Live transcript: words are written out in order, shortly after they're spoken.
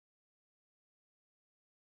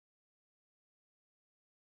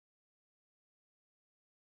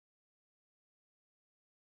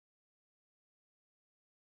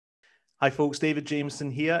Hi folks, David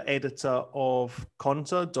Jamieson here, editor of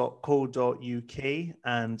Conter.co.uk,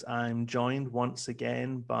 and I'm joined once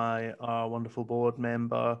again by our wonderful board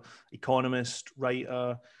member, economist,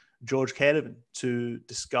 writer, George Kerevan, to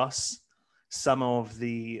discuss some of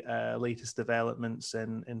the latest developments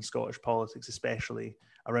in Scottish politics, especially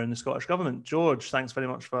around the Scottish Government. George, thanks very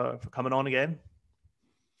much for coming on again.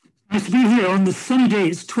 Nice to be here on the sunny day.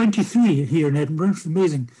 It's 23 here in Edinburgh. It's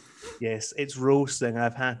amazing. Yes, it's roasting.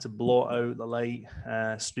 I've had to blot out the light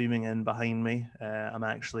streaming in behind me. I'm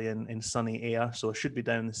actually in sunny air, so I should be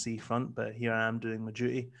down the seafront, but here I am doing my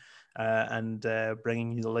duty and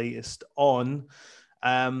bringing you the latest on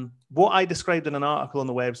what I described in an article on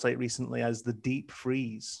the website recently as the deep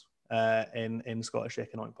freeze in Scottish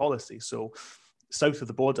economic policy. So south of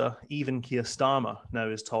the border, even Keir Starmer now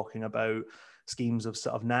is talking about schemes of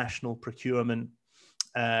sort of national procurement,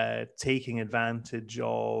 taking advantage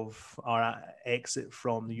of our exit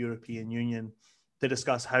from the European Union to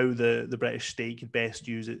discuss how the British state could best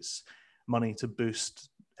use its money to boost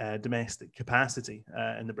domestic capacity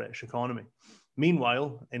in the British economy.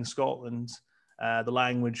 Meanwhile, in Scotland, the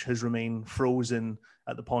language has remained frozen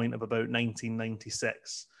at the point of about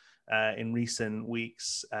 1996. In recent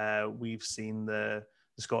weeks, we've seen the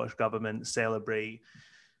Scottish Government celebrate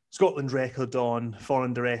Scotland's record on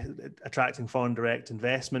attracting foreign direct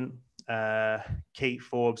investment. Kate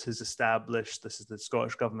Forbes has established, this is the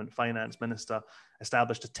Scottish Government Finance Minister,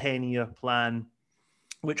 established a 10-year plan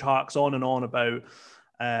which harks on and on about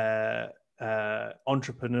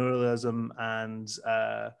entrepreneurialism and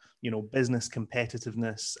business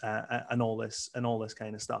competitiveness and all this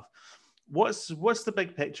kind of stuff. What's the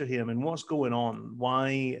big picture here? I mean, what's going on?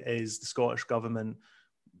 Why is the Scottish Government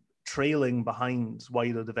trailing behind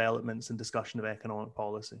wider developments and discussion of economic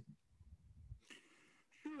policy?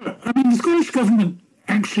 I mean, the Scottish Government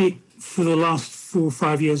actually, for the last 4 or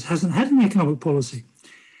 5 years, hasn't had an economic policy.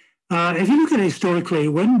 If you look at it historically,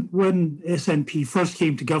 when SNP first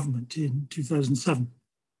came to government in 2007,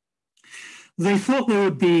 they thought there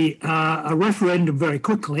would be a referendum very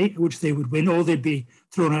quickly, which they would win, or they'd be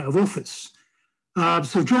thrown out of office.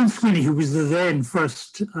 So John Swinney, who was the then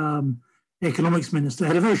first economics minister,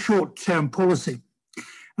 had a very short-term policy,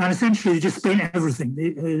 and essentially they just spent everything.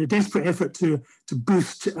 A desperate effort to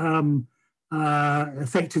boost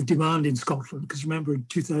effective demand in Scotland, because remember in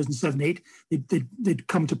 2007-8 they'd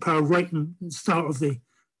come to power right at the start of the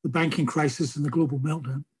banking crisis and the global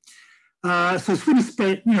meltdown. So Swinney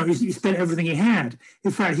spent, he spent everything he had. In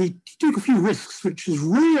fact, he took a few risks, which is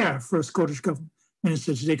rare for a Scottish government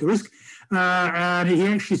minister to take a risk. And he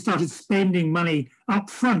actually started spending money up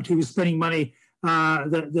front. He was spending money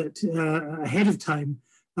ahead of time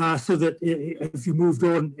so that if you moved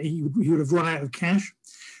on, he would have run out of cash.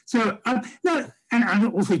 So, and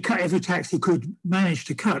also he cut every tax he could manage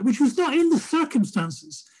to cut, which was not, in the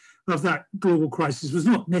circumstances of that global crisis, was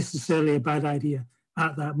not necessarily a bad idea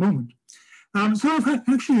at that moment. So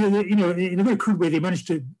actually, in a very crude way, they managed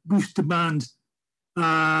to boost demand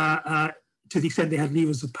to the extent they had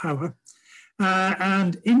levers of power.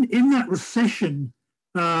 And in that recession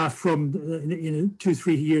from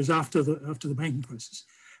 2-3 years after the banking crisis,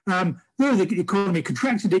 though the economy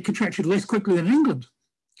contracted, it contracted less quickly than England,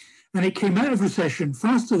 and it came out of recession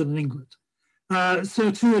faster than England.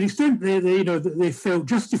 So to an extent, they felt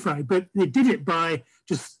justified, but they did it by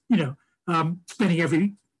just spending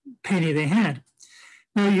every penny they had.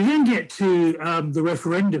 Now you then get to the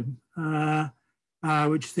referendum,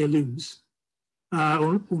 which they lose.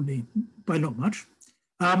 Only by not much,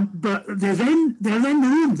 but they're then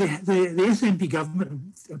marooned. The SNP government,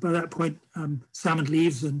 by that point, Salmond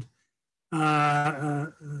leaves and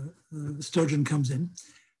Sturgeon comes in.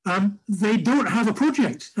 They don't have a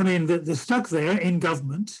project. I mean, they're stuck there in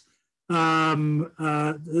government.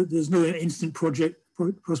 There's no instant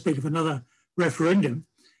prospect of another referendum.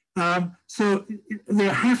 So they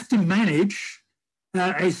have to manage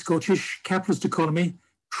a Scottish capitalist economy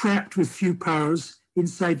trapped with few powers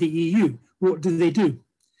inside the EU. What do they do?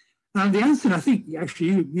 And the answer, I think,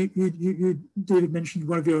 actually, you David, mentioned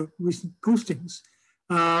one of your recent postings.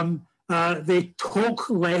 They talk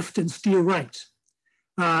left and steer right.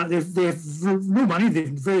 They have no money, they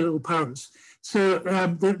have very little powers. So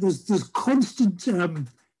there's constant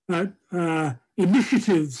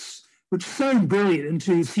initiatives which sound brilliant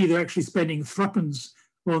until you see they're actually spending threepence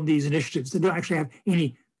on these initiatives. They don't actually have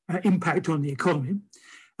any impact on the economy.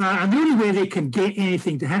 And the only way they can get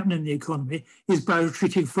anything to happen in the economy is by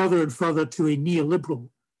retreating further and further to a neoliberal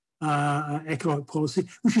economic policy,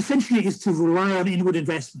 which essentially is to rely on inward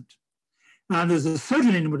investment. And there's a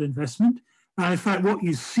certain inward investment. And in fact, what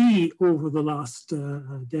you see over the last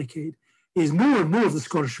decade is more and more of the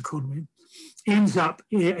Scottish economy ends up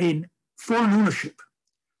in foreign ownership.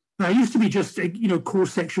 Now, it used to be just core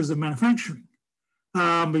sections of manufacturing.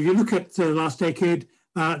 If you look at the last decade,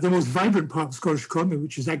 the most vibrant part of the Scottish economy,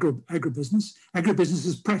 which is agribusiness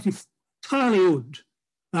is practically entirely owned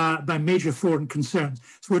by major foreign concerns.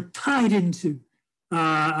 So we're tied into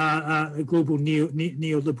global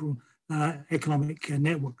neoliberal economic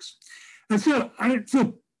networks. And so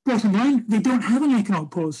bottom line, they don't have an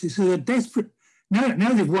economic policy, so they're desperate.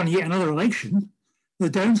 Now they've won yet another election. The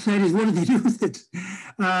downside is, what do they do with it?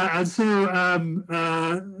 And so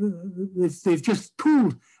they've just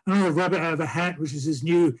pulled another rabbit out of a hat, which is this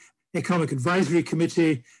new Economic Advisory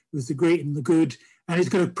Committee with the great and the good, and it's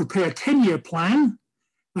going to prepare a 10-year plan.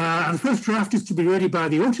 And the first draft is to be ready by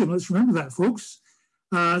the autumn. Let's remember that, folks.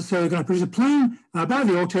 So they're going to produce a plan by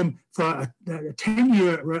the autumn for a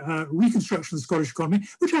 10-year reconstruction of the Scottish economy,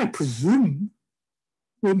 which I presume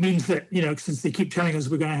means that, since they keep telling us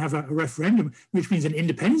we're going to have a referendum, which means an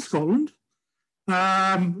independent Scotland.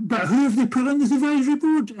 But who have they put on this advisory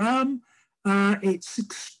board? It's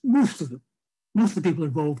most of them. Most of the people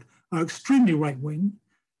involved are extremely right-wing,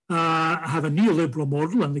 have a neoliberal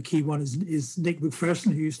model, and the key one is Nick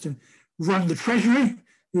Macpherson, who used to run the Treasury,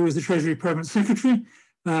 who was the Treasury Permanent Secretary,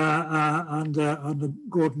 under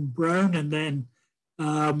Gordon Brown, and then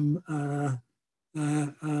all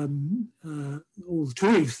the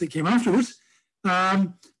Tories that came afterwards,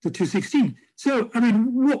 to 2016. So, I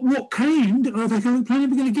mean, what kind of economic plan are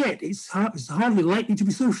we going to get? It's hardly likely to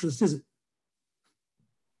be socialist, is it?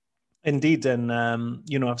 Indeed, and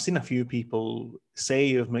I've seen a few people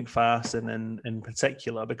say of Macpherson in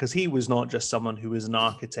particular, because he was not just someone who was an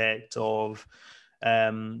architect of,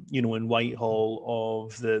 in Whitehall,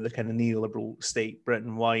 of the kind of neoliberal state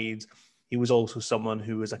Britain-wide. He was also someone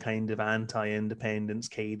who was a kind of anti-independence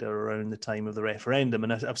cadre around the time of the referendum.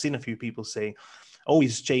 And I've seen a few people say, oh,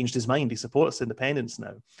 he's changed his mind, he supports independence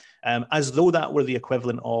now. As though that were the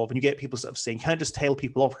equivalent of, and you get people sort of saying, you can't just tell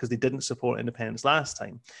people off because they didn't support independence last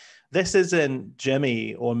time. This isn't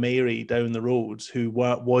Jimmy or Mary down the road who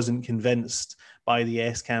wasn't convinced by the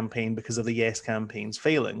Yes campaign because of the Yes campaign's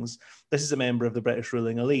failings. This is a member of the British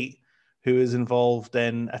ruling elite who is involved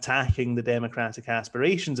in attacking the democratic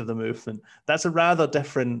aspirations of the movement. That's a rather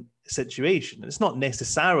different situation. It's not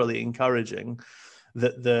necessarily encouraging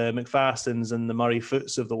that the Macphersons and the Murray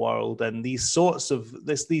Foots of the world and these sorts of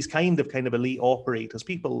these kind of elite operators,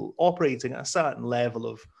 people operating at a certain level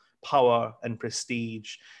of power and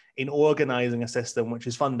prestige in organizing a system which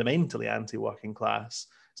is fundamentally anti-working class.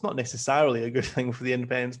 It's not necessarily a good thing for the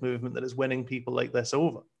independence movement that is winning people like this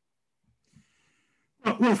over.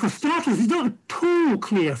 Well, for starters, it's not at all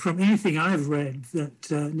clear from anything I've read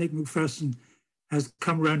that Nick Macpherson has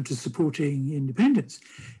come around to supporting independence.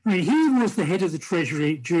 I mean, he was the head of the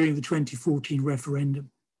Treasury during the 2014 referendum.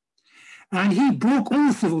 And he broke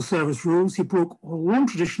all civil service rules, he broke a long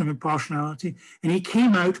tradition of impartiality, and he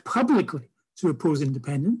came out publicly to oppose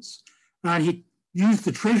independence. And he used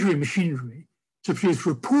the Treasury machinery to produce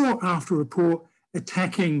report after report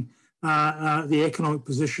attacking the economic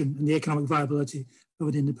position and the economic viability of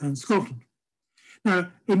an independent Scotland.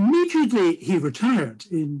 Now, immediately he retired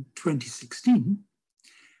in 2016,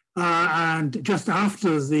 and just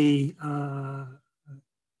after the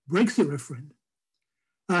Brexit referendum,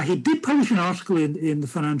 he did publish an article in the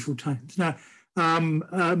Financial Times. Now,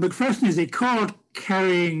 Macpherson is a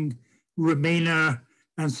card-carrying Remainer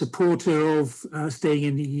and supporter of staying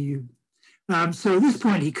in the EU. So at this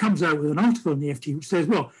point, he comes out with an article in the FT which says,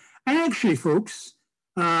 well, actually, folks,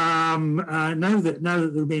 now that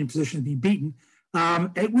the Remain position has been beaten,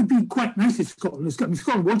 it would be quite nice if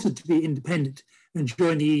Scotland wanted to be independent and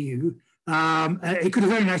join the EU. It could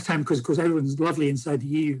have a very nice time because, of course, everyone's lovely inside the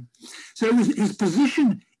EU. So his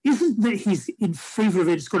position isn't that he's in favour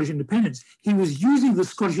of Scottish independence. He was using the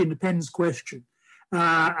Scottish independence question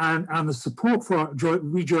and the support for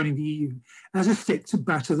rejoining the EU as a stick to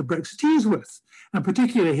batter the Brexiteers with, and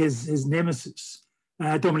particularly his nemesis,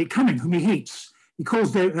 Dominic Cumming, whom he hates. He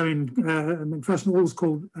calls, Macpherson always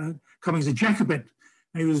called Cummings a Jacobin.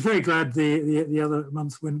 And he was very glad the other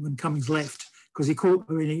month when Cummings left, because he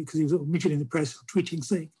was meeting in the press,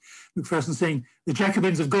 tweeting, Macpherson saying, the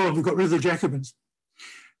Jacobins have gone, we've got rid of the Jacobins.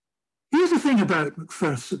 Here's the thing about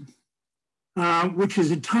Macpherson, which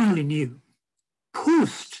is entirely new.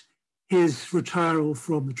 Post his retirement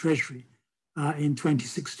from the Treasury in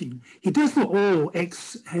 2016, he does what all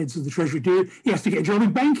ex-heads of the Treasury do. He has to get a job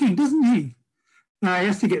in banking, doesn't he? He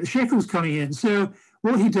has to get the shekels coming in. So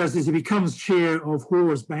what he does is he becomes chair of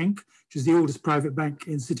Horace Bank, which is the oldest private bank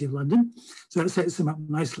in the City of London. So that sets him up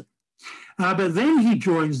nicely. But then he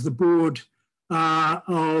joins the board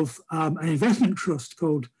of an investment trust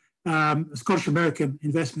called Scottish American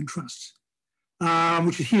Investment Trust,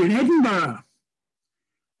 which is here in Edinburgh.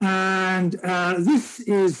 And this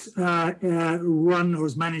is run or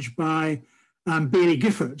is managed by Baillie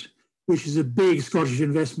Gifford, which is a big Scottish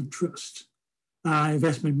investment trust,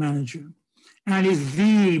 investment manager, and is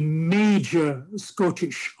the major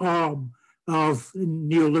Scottish arm of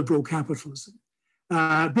neoliberal capitalism.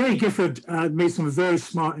 Baillie Gifford made some very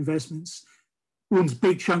smart investments, owns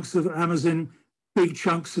big chunks of Amazon, big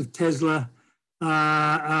chunks of Tesla,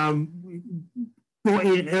 bought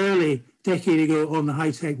in early decade ago on the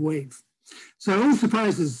high-tech wave. So it all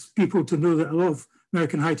surprises people to know that a lot of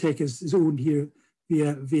American high-tech is owned here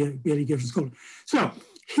via Baillie Gifford Scotland. So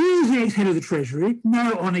here's the ex-head of the Treasury,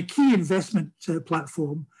 now on a key investment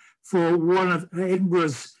platform for one of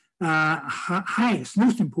Edinburgh's highest,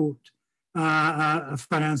 most important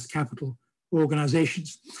finance capital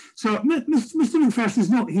organisations. So Mr. Macpherson is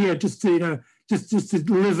not here just to, just to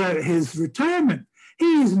live out his retirement.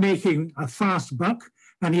 He is making a fast buck,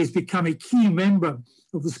 and he's become a key member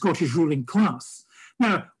of the Scottish ruling class.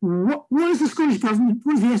 Now, what is the Scottish government,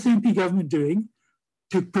 what is the SNP government doing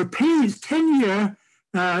to prepare its 10-year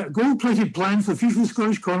gold-plated plan for the future of the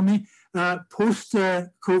Scottish economy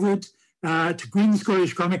post-COVID to green the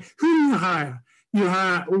Scottish economy? Who do you hire? You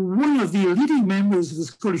hire one of the leading members of the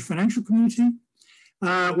Scottish financial community,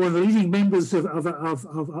 one of the leading members of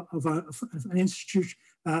an institute,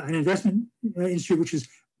 an investment institute, which is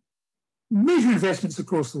major investments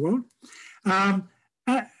across the world. And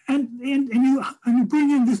you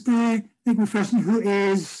bring in this guy, Nick Macpherson, who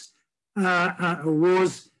is, or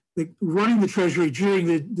was running the Treasury during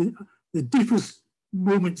the deepest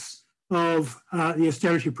moments of the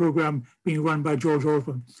austerity program being run by George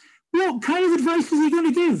Osborne. What kind of advice is he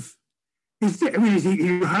going to give? Is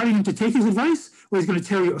he hiring him to take his advice, or he's going to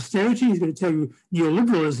tell you austerity? He's going to tell you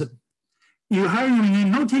neoliberalism. You're hiring him and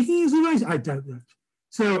you're not taking his advice? I doubt that.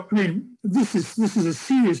 So, I mean, this is a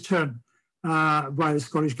serious turn by the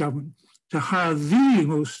Scottish government to hire the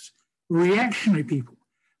most reactionary people,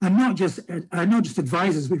 and not just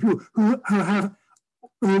advisors, but people who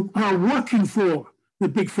are working for the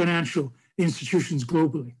big financial institutions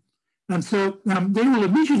globally. And so they will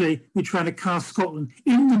immediately be trying to cast Scotland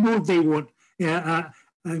in the mode they want, a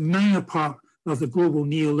minor part of the global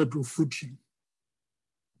neoliberal food chain.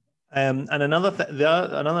 And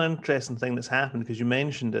another interesting thing that's happened, because you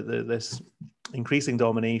mentioned it, this increasing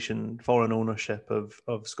domination, foreign ownership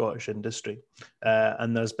of Scottish industry.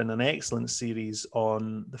 And there's been an excellent series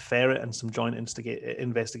on the Ferret and some joint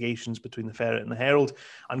investigations between the Ferret and the Herald,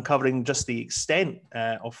 uncovering just the extent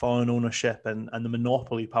of foreign ownership and the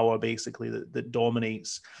monopoly power, basically, that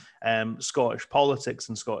dominates Scottish politics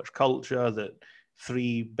and Scottish culture, that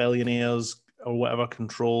 3 billionaires or whatever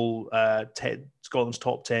control Scotland's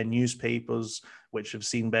top 10 newspapers, which have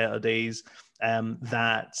seen better days,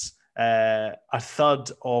 that a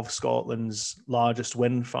third of Scotland's largest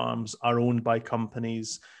wind farms are owned by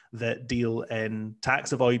companies that deal in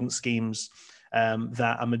tax avoidance schemes,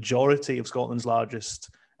 that a majority of Scotland's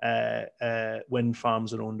largest wind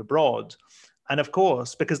farms are owned abroad. And of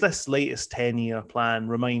course, because this latest 10-year plan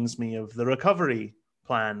reminds me of the recovery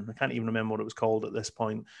plan, I can't even remember what it was called at this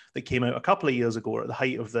point, that came out a couple of years ago, or at the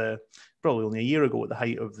height of probably only a year ago, at the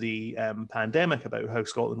height of the pandemic, about how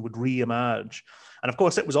Scotland would re-emerge. And of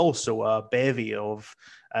course, it was also a bevy of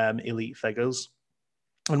elite figures.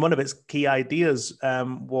 And one of its key ideas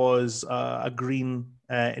was a green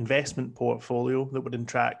investment portfolio that would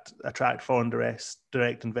attract foreign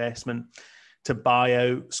direct investment to buy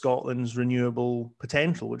out Scotland's renewable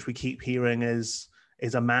potential, which we keep hearing is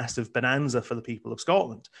a massive bonanza for the people of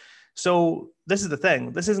Scotland. So this is the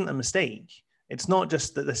thing. This isn't a mistake. It's not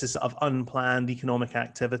just that this is sort of unplanned economic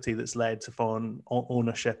activity that's led to foreign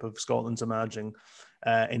ownership of Scotland's emerging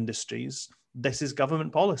industries. This is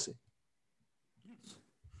government policy.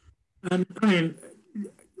 And I mean,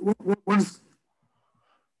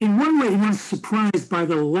 in one way, one's surprised by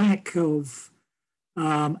the lack of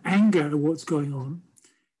anger at what's going on.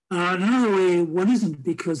 Another way, one isn't,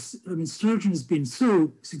 because I mean, Sturgeon has been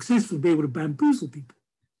so successful to be able to bamboozle people.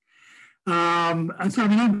 And so, I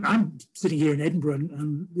mean, I'm sitting here in Edinburgh,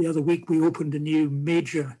 and the other week we opened a new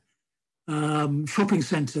major shopping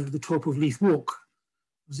centre at the top of Leith Walk.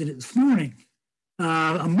 I was in it this morning.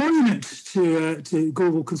 A monument to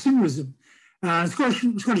global consumerism.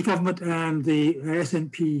 Scottish Government and the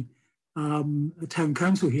SNP Town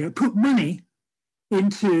Council here put money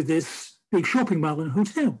into this big shopping mall and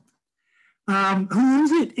hotel. Who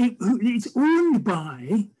owns it? It's owned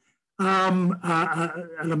by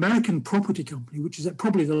an American property company, which is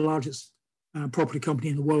probably the largest property company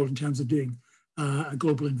in the world in terms of doing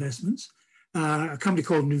global investments, a company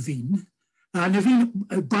called Nuveen.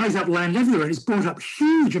 Nuveen buys up land everywhere. It's bought up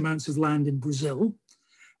huge amounts of land in Brazil.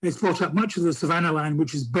 It's bought up much of the savannah land,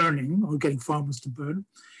 which is burning or getting farmers to burn,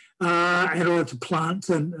 in order to plant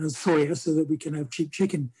soya so that we can have cheap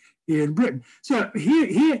chicken here in Britain. So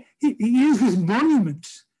he is his monument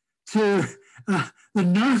to the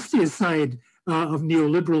nastiest side of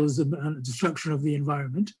neoliberalism and destruction of the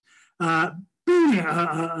environment, building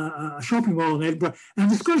a shopping mall in Edinburgh, and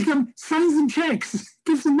the Scottish government signs them checks,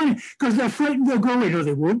 gives them money, because they're frightened they'll go away. No,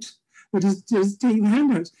 they won't. They're just taking the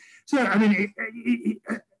handouts. So, I mean,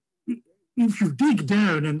 if you dig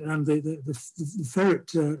down, and the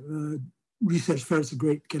ferret, research ferret's a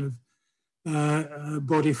great kind of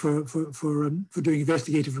body for doing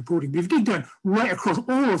investigative reporting. But if you dig down right across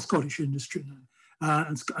all of Scottish industry now,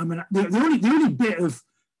 and I mean, the only bit of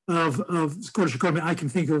Scottish economy I can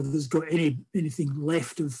think of that's got anything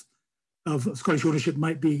left of Scottish ownership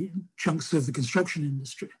might be chunks of the construction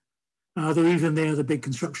industry. Though even there, the big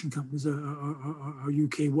construction companies are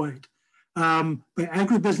UK wide. But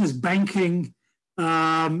agribusiness, banking,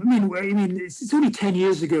 I mean, it's only 10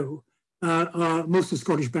 years ago. Most of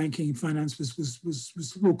Scottish banking and finance was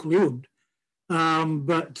locally owned,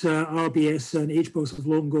 but RBS and HBOS have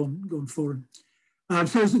long gone foreign.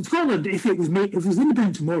 So in Scotland, if it was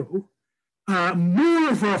independent tomorrow, more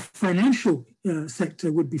of our financial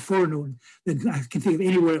sector would be foreign owned than I can think of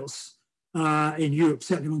anywhere else in Europe,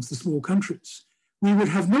 certainly amongst the small countries. We would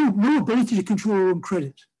have no ability to control our own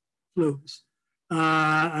credit flows,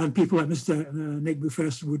 and people like Mr. Nick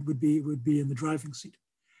Macpherson would be in the driving seat.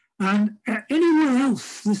 And anywhere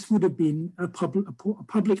else, this would have been a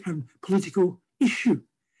public and political issue.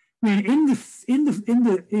 I mean, in the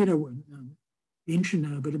ancient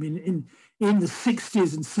now, but I mean, in the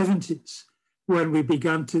 60s and 70s, when we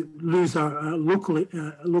began to lose our locally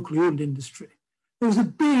owned industry, there was a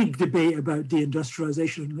big debate about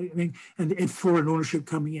deindustrialization, and foreign ownership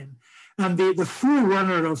coming in. And the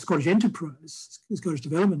forerunner of Scottish Enterprise, the Scottish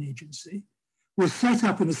Development Agency, was set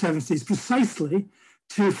up in the 70s precisely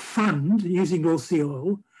to fund, using North Sea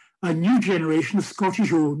oil, a new generation of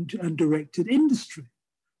Scottish-owned and directed industry.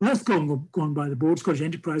 Well, that's gone by the board. Scottish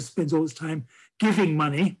Enterprise spends all its time giving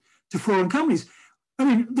money to foreign companies. I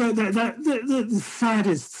mean, the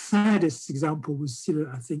saddest example was,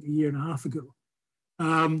 I think, a year and a half ago,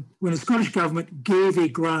 when the Scottish government gave a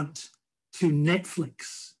grant to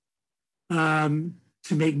Netflix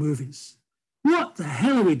to make movies. What the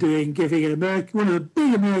hell are we doing giving one of the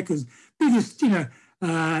big America's biggest,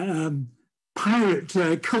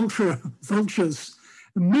 pirate culture vultures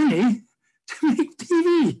money to make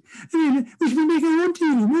TV? I mean, we should be making our own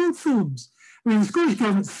TV, world films. I mean, the Scottish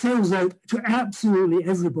government sells out to absolutely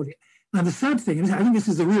everybody. And the sad thing, and I think this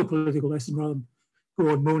is a real political lesson rather than go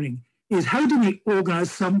on moaning, is how do we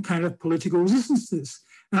organise some kind of political resistance to this?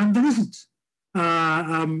 And there isn't.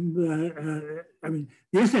 I mean,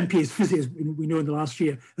 the SNP is physically, we know in the last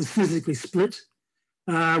year, has physically split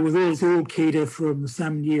with all its old cadre from the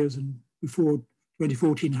Salmon years and before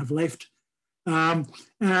 2014 have left. And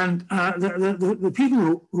the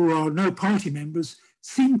people who are now party members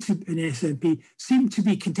in SNP seem to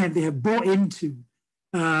be content. They have bought into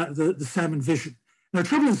the Salmon vision. Now, the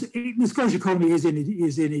trouble is, the Scottish economy is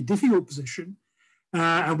in a difficult position,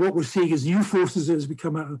 and what we're seeing is new forces as we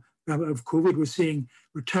come out of COVID. We're seeing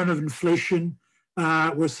return of inflation.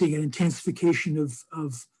 We're seeing an intensification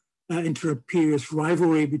of inter-imperialist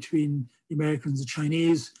rivalry between the Americans and the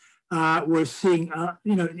Chinese. We're seeing,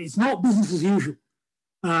 it's not business as usual.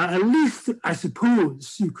 At least, I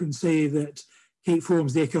suppose, you can say that Kate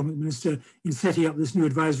Forbes, the economic minister, in setting up this new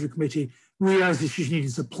advisory committee, realised that she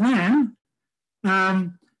needed a plan,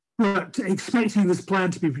 but expecting this plan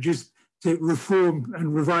to be produced to reform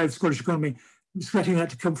and revive Scottish economy, expecting that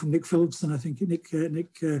to come from Nick Phillipson, I think, Nick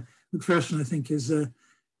Macpherson, I think, is a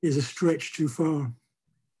stretch too far.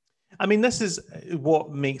 I mean, this is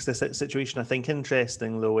what makes this situation, I think,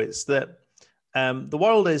 interesting, though. It's that the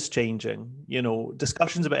world is changing,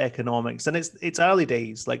 discussions about economics, and it's early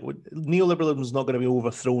days. Like, neoliberalism is not going to be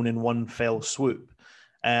overthrown in one fell swoop.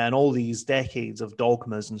 And all these decades of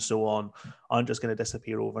dogmas and so on aren't just going to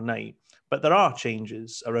disappear overnight. But there are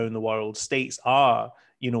changes around the world. States are,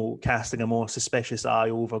 casting a more suspicious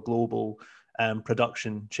eye over global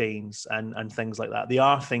production chains and things like that. They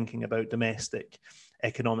are thinking about domestic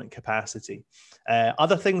economic capacity.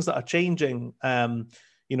 Other things that are changing,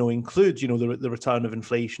 include, the return of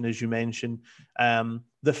inflation, as you mentioned,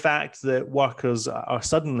 the fact that workers are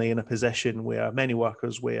suddenly in a position where many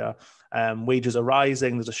workers where wages are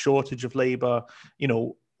rising, there's a shortage of labour.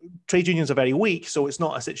 Trade unions are very weak, so it's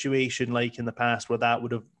not a situation like in the past where that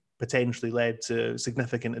would have potentially led to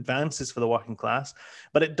significant advances for the working class,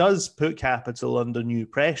 but it does put capital under new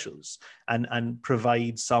pressures and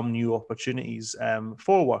provide some new opportunities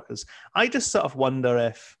for workers. I just sort of wonder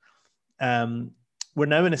if we're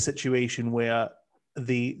now in a situation where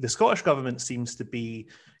the Scottish government seems to be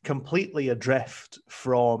completely adrift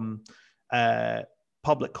from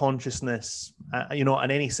public consciousness,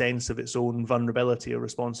 and any sense of its own vulnerability or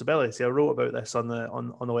responsibility. I wrote about this on the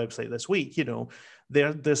website this week.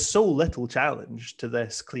 There's so little challenge to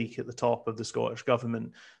this clique at the top of the Scottish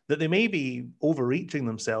government that they may be overreaching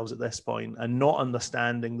themselves at this point and not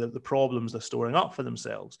understanding the problems they're storing up for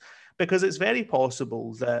themselves. Because it's very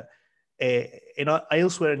possible that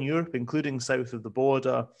elsewhere in Europe, including south of the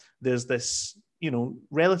border, there's this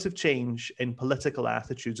relative change in political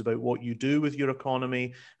attitudes about what you do with your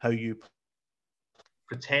economy, how you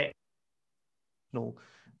protect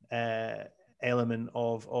element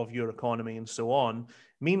of your economy and so on.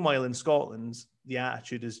 Meanwhile, in Scotland, the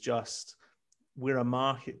attitude is just, we're a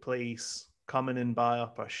marketplace, come in and buy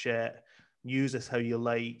up our shit, use us how you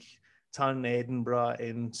like, turn Edinburgh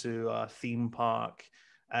into a theme park.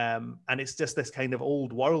 And it's just this kind of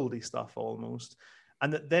old worldy stuff almost.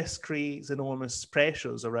 And that this creates enormous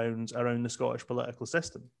pressures around the Scottish political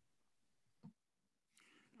system.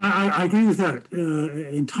 I agree with that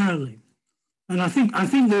entirely, and I think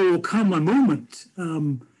there will come a moment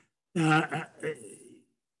when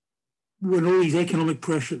all these economic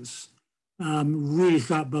pressures really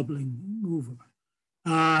start bubbling over,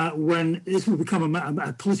 when this will become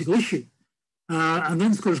a political issue, and then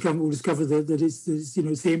the Scottish government will discover that it's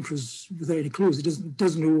the emperor's without any clothes. It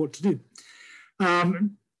doesn't know what to do.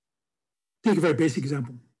 Take a very basic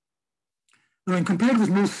example. I mean, compared with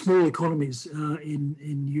most small economies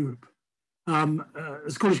in Europe, the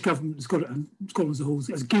Scottish government, Scotland as a whole,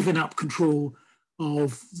 has given up control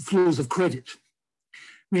of flows of credit.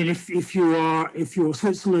 I mean, if you're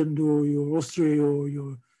Switzerland or you're Austria or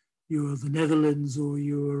you're the Netherlands or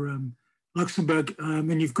you're Luxembourg,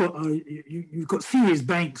 and you've got serious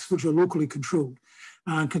banks which are locally controlled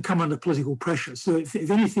and can come under political pressure. So if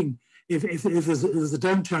anything, if there's a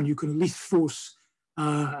downturn, you can at least force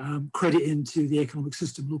credit into the economic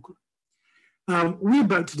system locally. We're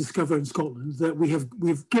about to discover in Scotland that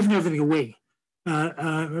we've given everything away.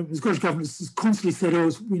 The Scottish government has constantly said,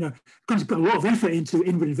 going to put a lot of effort into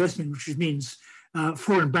inward investment, which means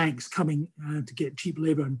foreign banks coming to get cheap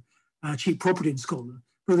labour and cheap property in Scotland.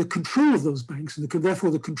 But the control of those banks and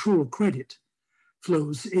therefore the control of credit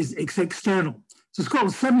flows is external. So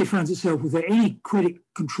Scotland suddenly finds itself without any credit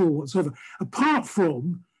control whatsoever, apart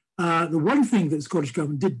from the one thing that the Scottish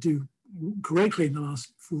government did do correctly in the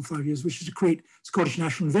last 4 or 5 years, which is to create Scottish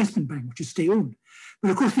National Investment Bank, which is state-owned.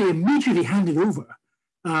 But of course, they immediately handed over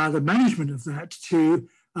the management of that to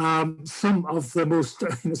some of the most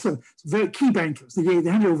very key bankers. They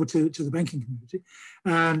handed over to the banking community,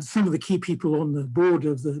 and some of the key people on the board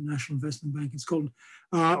of the National Investment Bank in Scotland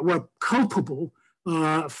were culpable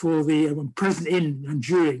for the present in and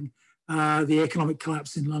during the economic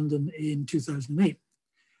collapse in London in 2008.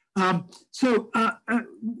 So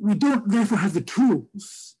we don't therefore have the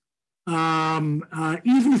tools, even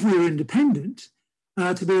if we were independent,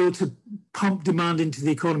 to be able to pump demand into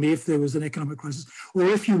the economy if there was an economic crisis, or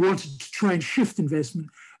if you wanted to try and shift investment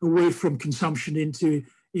away from consumption into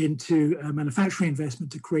manufacturing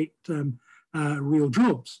investment to create real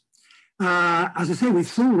jobs. As I say, we've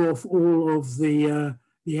sold off all of the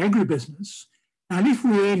agribusiness, and if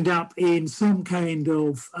we end up in some kind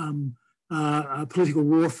of political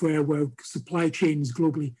warfare where supply chains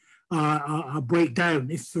globally break down,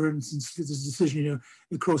 if, for instance, there's a decision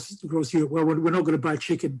across Europe, well, we're not going to buy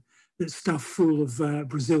chicken that's stuffed full of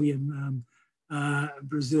Brazilian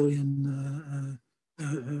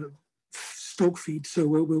stock feed, so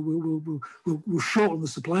we'll shorten the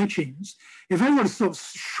supply chains. If everyone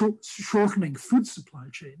stops shortening food supply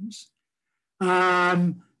chains,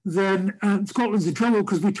 then Scotland's in trouble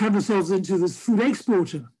because we turn ourselves into this food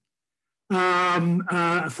exporter.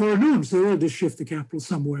 For known, so they'll just shift the capital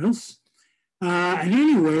somewhere else. And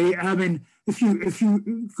anyway, I mean, if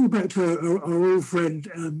you go back to our old friend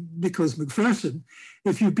Nicholas Macpherson,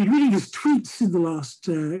 if you've been reading his tweets in the last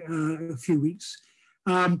few weeks,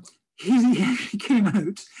 he actually came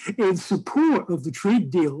out in support of the trade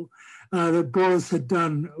deal that Boris had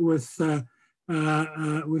done with the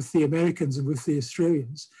Americans and with the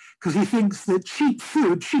Australians, because he thinks that cheap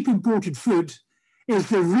imported food, is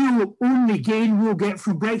the real only gain we'll get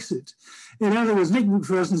from Brexit. In other words, Nick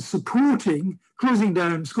Macpherson is supporting closing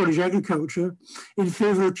down Scottish agriculture in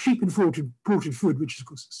favour of cheap imported food, which of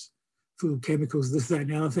course is full of chemicals, this, that, and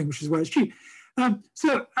the other thing, which is why it's cheap. You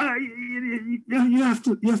have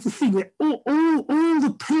to think that all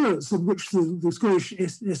the pillars on which the Scottish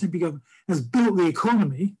SNP government has built the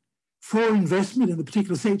economy for investment in the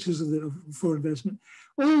particular sectors for investment,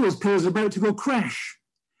 all those pillars are about to go crash,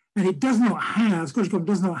 and it does not have. Scottish government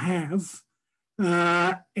does not have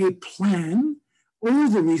a plan or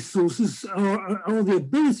the resources or the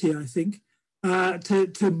ability, I think,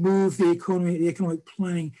 to move the economic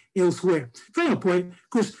planning elsewhere. Final point, of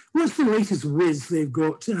course, what's the latest whiz they've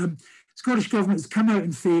got? Scottish government has come out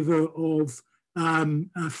in favour of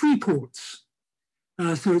free ports.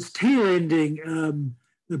 So it's tail-ending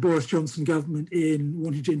the Boris Johnson government in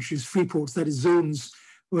wanting to introduce free ports, that is zones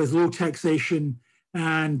with low taxation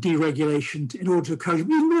and deregulation in order to encourage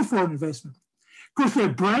even more foreign investment. Of course, they're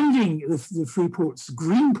branding the free ports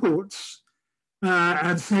green ports,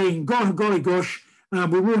 and saying, golly gosh,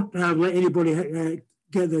 we won't let anybody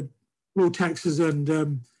get the low taxes and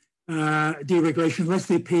deregulation unless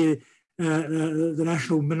they pay the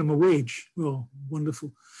national minimum wage. Oh,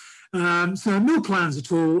 wonderful. So no plans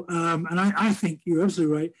at all. And I think you're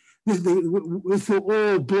absolutely right. This will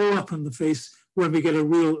all blow up in the face when we get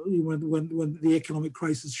when the economic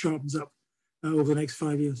crisis sharpens up over the next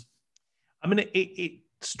 5 years. I mean, it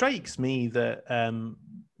strikes me that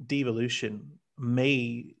devolution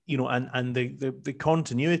may, and the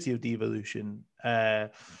continuity of devolution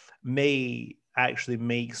may actually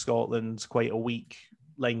make Scotland quite a weak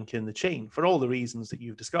link in the chain for all the reasons that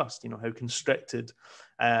you've discussed, how constricted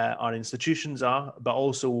our institutions are, but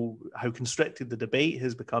also how constricted the debate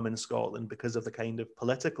has become in Scotland because of the kind of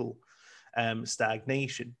political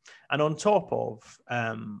stagnation. And on top of,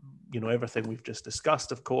 everything we've just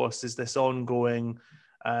discussed, of course, is this ongoing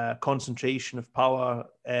concentration of power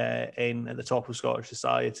at the top of Scottish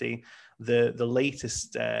society, the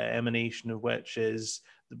latest emanation of which is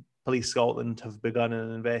the Police Scotland have begun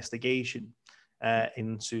an investigation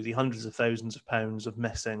into the hundreds of thousands of pounds of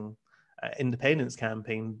missing independence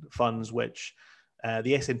campaign funds, which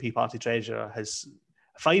the SNP party treasurer has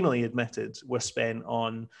finally admitted were spent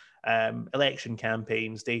on election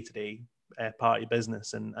campaigns, day-to-day party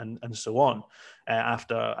business and so on,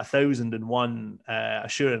 after 1,001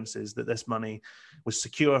 assurances that this money was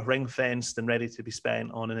secure, ring-fenced and ready to be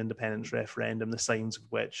spent on an independence referendum, the signs of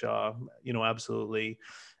which are, absolutely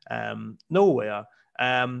nowhere.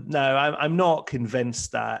 Now, I'm not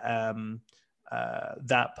convinced that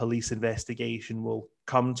that police investigation will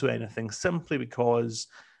come to anything, simply because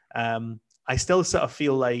I still sort of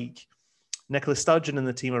feel like Nicola Sturgeon and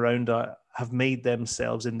the team around her have made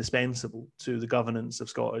themselves indispensable to the governance of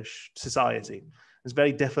Scottish society. It's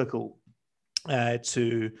very difficult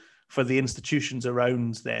for the institutions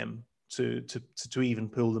around them to even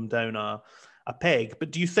pull them down a peg.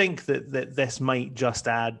 But do you think that this might just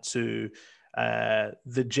add to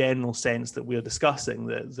the general sense that we're discussing,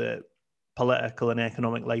 that political and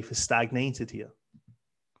economic life has stagnated here?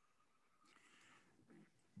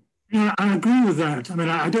 Yeah, I agree with that. I mean,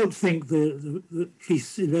 I don't think the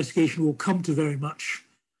police investigation will come to very much.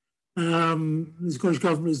 The Scottish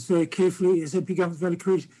government is very carefully, the SNP government very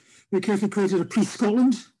carefully created a Police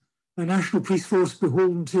Scotland, a national police force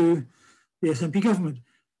beholden to the SNP government.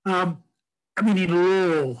 I mean, in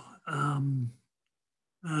law,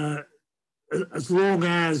 as long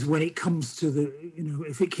as when it comes to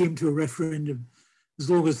if it came to a referendum, as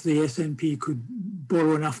long as the SNP could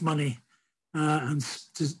borrow enough money and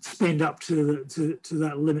to spend up to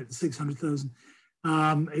that limit, the 600,000,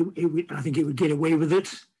 I think it would get away with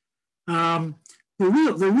it. The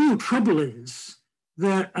real trouble is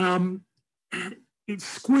that it's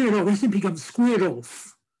squared off. The SNP government squared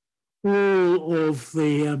off all of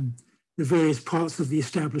the various parts of the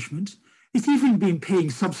establishment. It's even been paying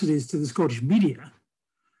subsidies to the Scottish media,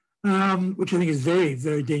 which I think is very,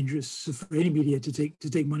 very dangerous for any media to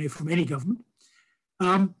take money from any government.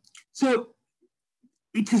 So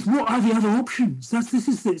it is, what are the other options? Let's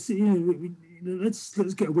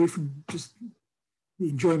get away from just the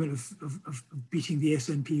enjoyment of beating the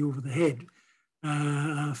SNP over the head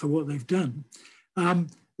for what they've done.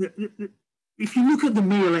 If you look at the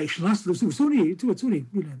May election, it was only a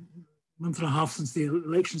month and a half since the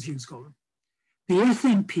elections here in Scotland. The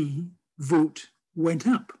SNP vote went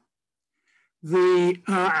up. The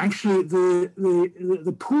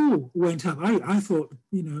poll went up. I thought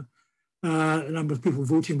the number of people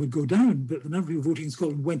voting would go down, but the number of people voting in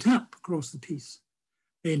Scotland went up across the piece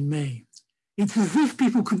in May. It's as if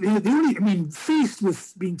people could, faced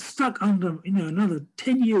with being stuck under another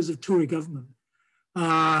 10 years of Tory government,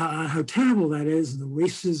 how terrible that is, and the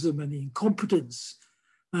racism and the incompetence.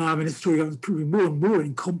 This Tory government is proving more and more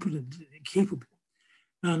incompetent and incapable,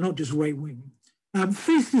 not just right-wing.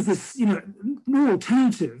 faced with this, no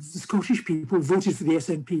alternative, the Scottish people voted for the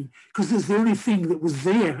SNP because it's the only thing that was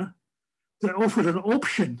there that offered an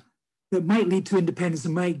option that might lead to independence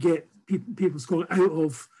and might get people's Scotland out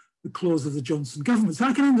of the claws of the Johnson government. So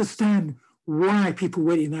I can understand why people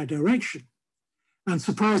went in that direction, and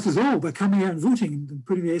surprised us all by coming out and voting and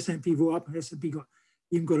putting the SNP vote up, and the SNP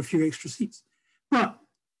even got a few extra seats. But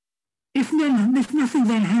if nothing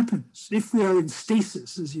then happens, if we are in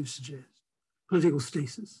stasis, as you suggest, political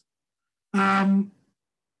stasis,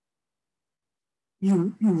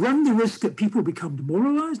 you run the risk that people become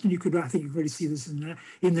demoralized, and I think you've already seen this in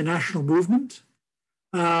the national movement.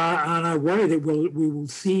 And I worry that we will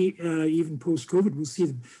see, even post-COVID, we'll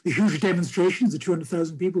see the huge demonstrations, the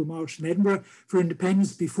 200,000 people who marched in Edinburgh for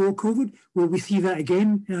independence before COVID. Will we see that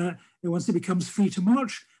again once it becomes free to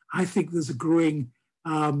march? I think there's a growing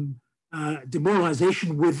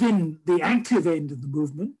demoralization within the active end of the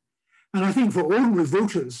movement. And I think for ordinary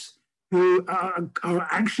voters who are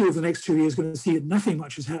actually over the next 2 years going to see that nothing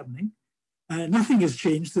much is happening, nothing has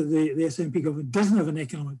changed, that the SNP government doesn't have an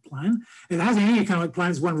economic plan. If it has any economic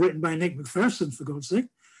plan, it's one written by Nick Macpherson, for God's sake.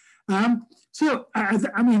 So,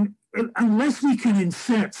 I mean, unless we can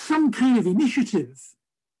insert some kind of initiative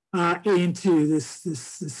into this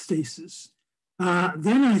stasis,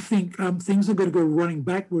 then I think things are going to go running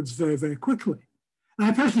backwards very, very quickly. And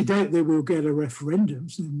I personally doubt they will get a referendum.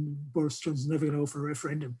 So Boris Johnson's never going to offer a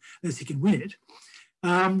referendum unless he can win it.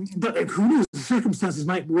 But who knows, the circumstances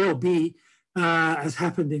might well be, as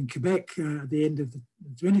happened in Quebec at the end of the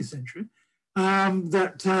 20th century,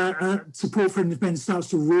 that support for independence starts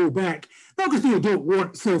to roll back, not because people don't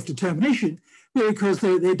want self-determination, but because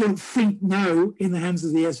they don't think now, in the hands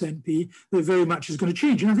of the SNP, that very much is going to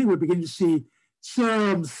change. And I think we're beginning to see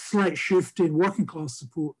some slight shift in working class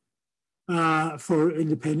support for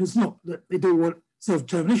independence. Not that they don't want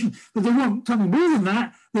self-determination, but they want something more than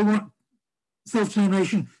that. They want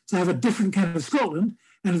self-determination to have a different kind of Scotland.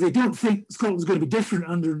 And if they don't think Scotland's going to be different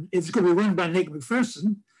it's going to be run by Nick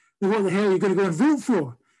Macpherson, then what the hell are you going to go and vote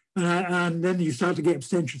for? And then you start to get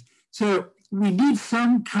abstentions. So we need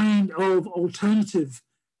some kind of alternative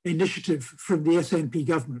initiative from the SNP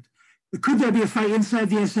government. Could there be a fight inside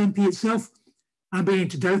the SNP itself? I'm beginning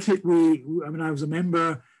to doubt it. I was a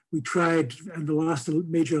member. We tried in the last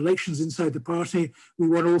major elections inside the party. We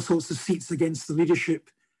won all sorts of seats against the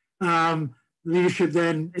leadership. Leadership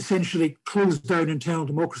then essentially closed down internal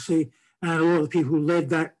democracy, and a lot of the people who led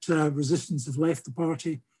that resistance have left the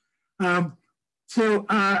party.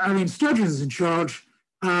 Sturgeon is in charge.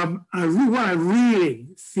 What I really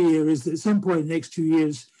fear is that at some point in the next 2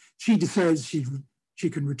 years, she decides she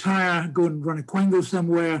can retire, go and run a quango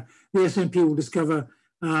somewhere. The SNP will discover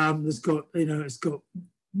it's got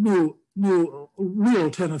no real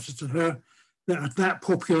alternative to her that are that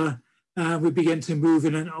popular. We begin to move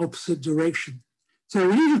in an opposite direction. So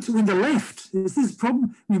we need to, in the left, is this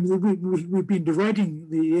problem? I mean, we've been deriding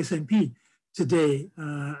the SNP today,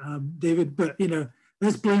 David, but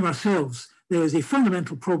let's blame ourselves. There is a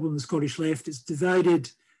fundamental problem in the Scottish left. It's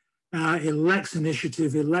divided. It lacks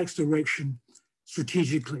initiative. It lacks direction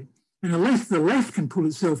strategically. And unless the left can pull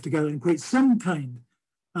itself together and create some kind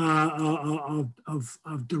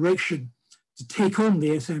of direction to take on the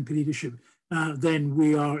SNP leadership, then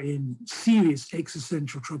we are in serious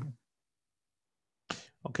existential trouble.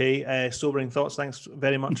 Okay, sobering thoughts. Thanks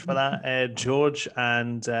very much for that, George.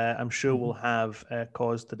 And I'm sure we'll have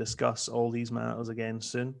cause to discuss all these matters again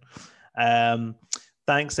soon.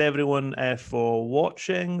 Thanks everyone for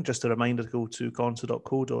watching. Just a reminder to go to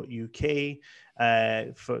conter.co.uk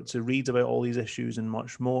to read about all these issues and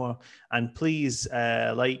much more. And please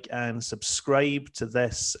like and subscribe to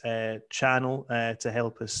this channel to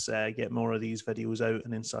help us get more of these videos out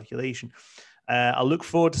and in circulation. I look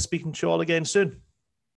forward to speaking to you all again soon.